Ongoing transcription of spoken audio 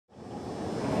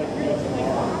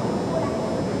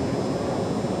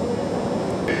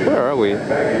Where are we?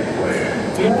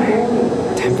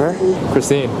 Denver?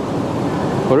 Christine,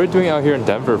 what are we doing out here in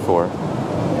Denver for?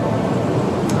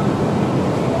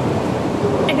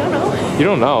 I don't know. You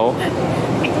don't know?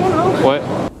 I don't know. What?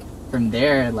 From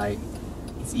there, like,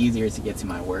 it's easier to get to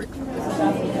my work.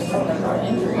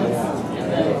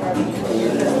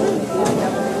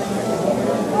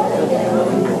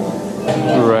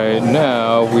 Right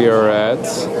now we are at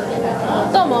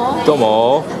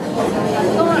Domo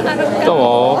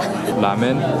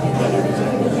ramen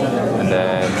and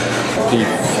then beef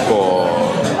bowl.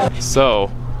 So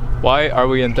why are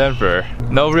we in Denver?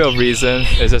 No real reason.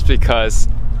 It's just because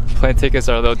plane tickets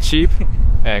are a little cheap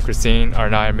and Christine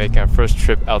and I are making our first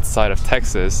trip outside of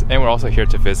Texas, and we're also here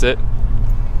to visit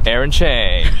Aaron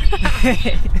Chang.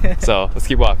 So let's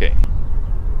keep walking.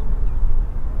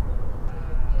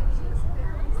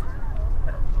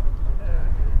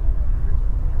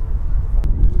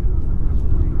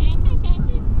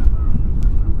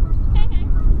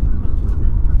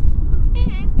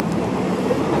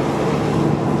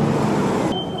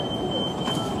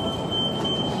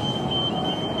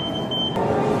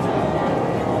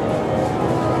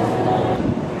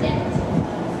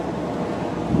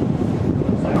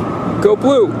 Go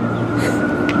blue! He's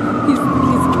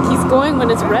going when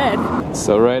it's red.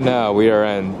 So right now we are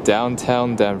in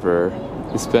downtown Denver.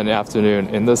 We spent the afternoon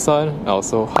in the sun,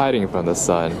 also hiding from the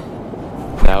sun.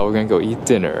 Now we're gonna go eat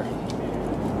dinner.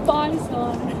 Bye,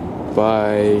 son.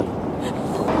 Bye.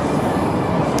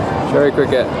 Cherry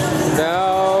Cricket.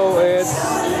 Now it's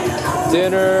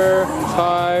dinner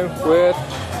time with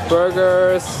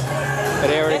burgers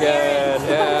and Aaron again.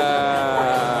 Yeah.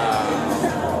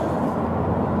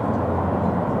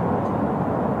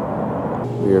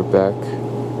 We are back.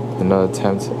 Another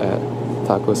attempt at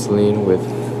Taco Celine with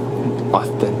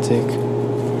authentic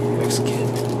Mexican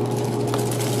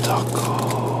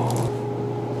taco.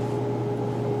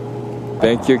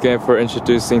 Thank you again for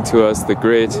introducing to us the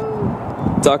great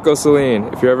Taco Celine.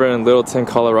 If you're ever in Littleton,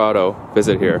 Colorado,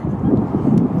 visit here.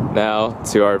 Now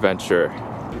to our adventure.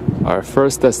 Our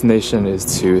first destination is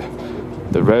to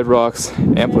the Red Rocks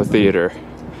Amphitheater.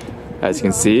 As you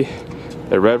can see,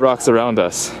 the red rocks around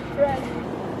us.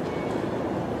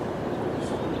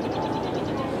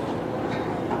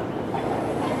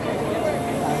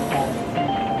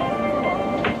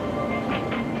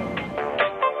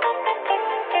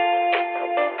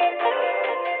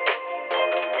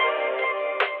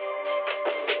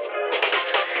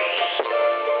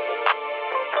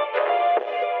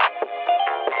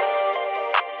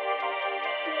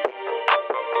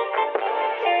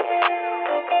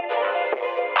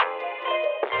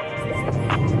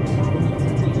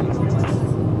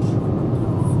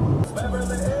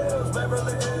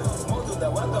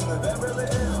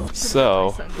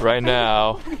 So, right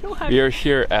now, we are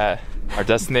here at our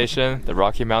destination, the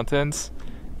Rocky Mountains.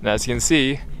 And as you can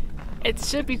see, It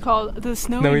should be called the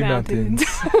Snowy Mountains.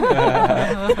 Right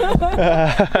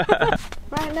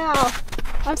now,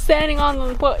 I'm standing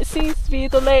on what seems to be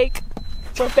the lake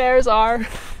where bears are.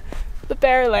 The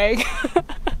Bear Lake.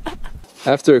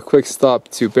 after a quick stop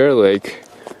to Bear Lake,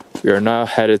 we are now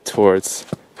headed towards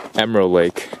Emerald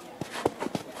Lake.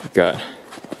 We've got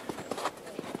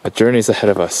a journey's ahead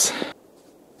of us.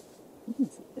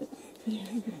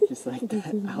 Just like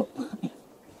that outline.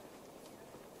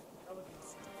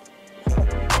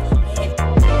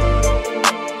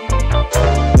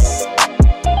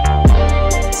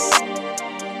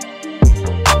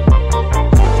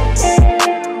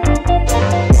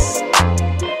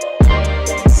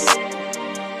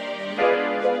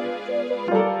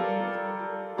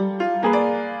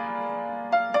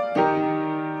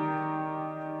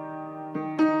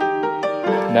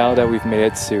 Now that we've made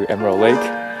it to Emerald Lake,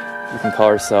 we can call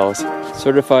ourselves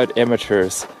certified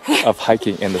amateurs of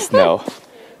hiking in the snow.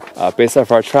 Based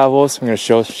off our travels, we're going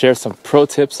to share some pro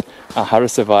tips on how to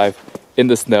survive in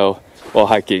the snow while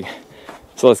hiking.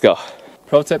 So let's go.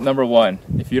 Pro tip number 1,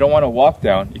 if you don't want to walk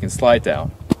down, you can slide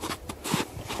down.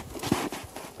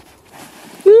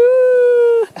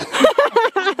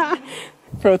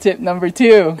 Pro tip number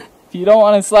 2, if you don't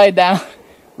want to slide down,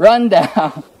 run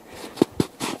down.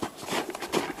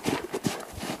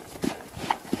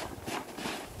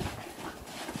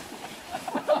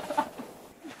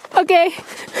 Okay,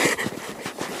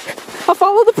 I'll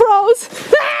follow the pros.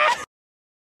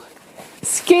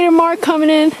 Skater Mark coming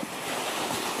in.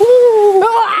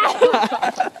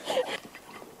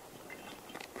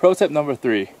 Pro tip number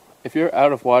 3, if you're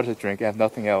out of water to drink and have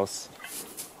nothing else,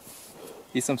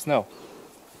 eat some snow.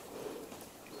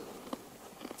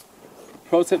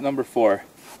 Pro tip number 4,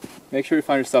 make sure you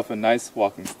find yourself a nice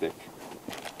walking stick.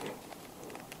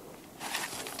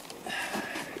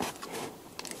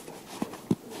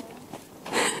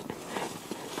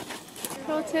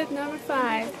 number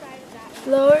 5.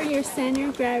 Lower your center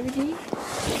of gravity.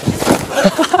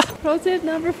 Pro tip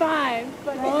number 5.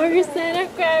 Lower your center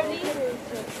of gravity.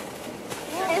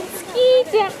 And ski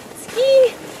jump.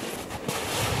 Ski.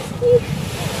 Ski.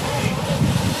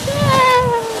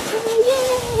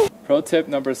 Yeah. Pro tip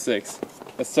number 6.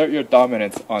 Assert your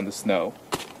dominance on the snow.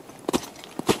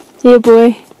 Yeah,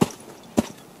 boy.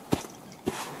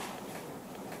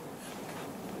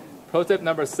 Pro tip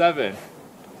number 7.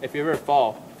 If you ever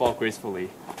fall gracefully.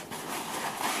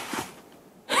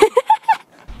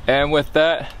 And with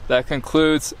that, that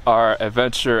concludes our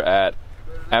adventure at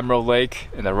Emerald Lake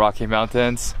in the Rocky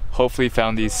Mountains. Hopefully you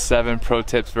found these 7 pro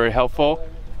tips very helpful.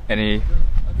 Any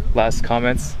last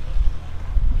comments?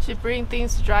 You should bring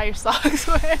things to dry your socks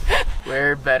with.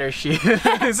 Wear better shoes. Wear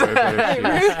better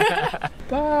shoes.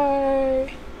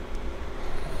 Bye.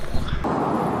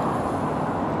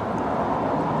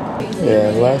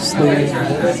 And lastly,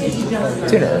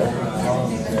 dinner.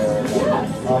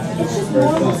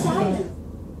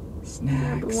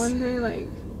 Snacks. Wondering, like,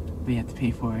 We have to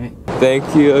pay for it.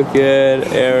 Thank you again,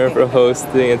 Aaron, for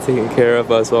hosting and taking care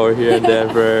of us while we're here in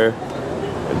Denver.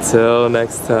 Until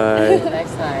next time.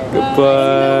 Next time. Goodbye.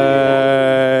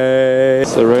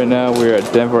 So right now we're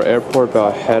at Denver Airport,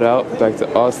 about to head out back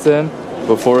to Austin.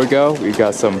 Before we go, we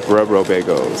got some Bro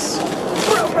bagels.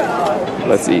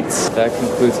 Let's eat. That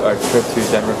concludes our trip to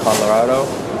Denver, Colorado.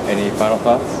 Any final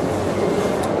thoughts?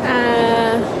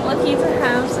 Lucky to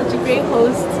have such a great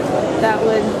host that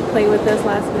would play with us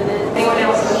last minute. Anyone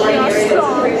else before you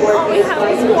strong. All we have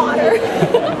is water.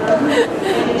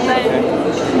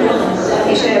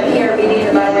 You should have here, we need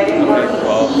the violated form.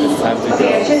 Well, it's time to go.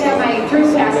 Okay, I should have my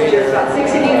through passengers, about 6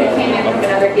 of you that came in from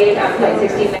another gate on flight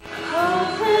 16.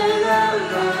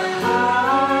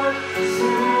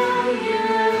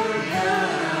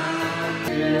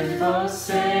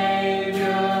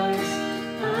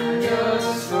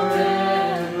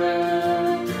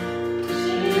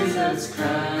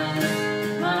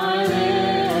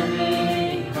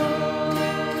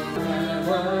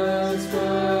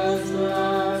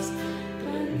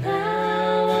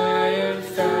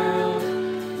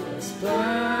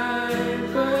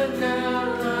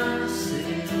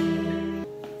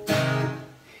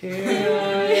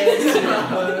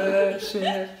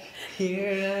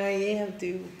 Here I am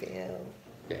to build.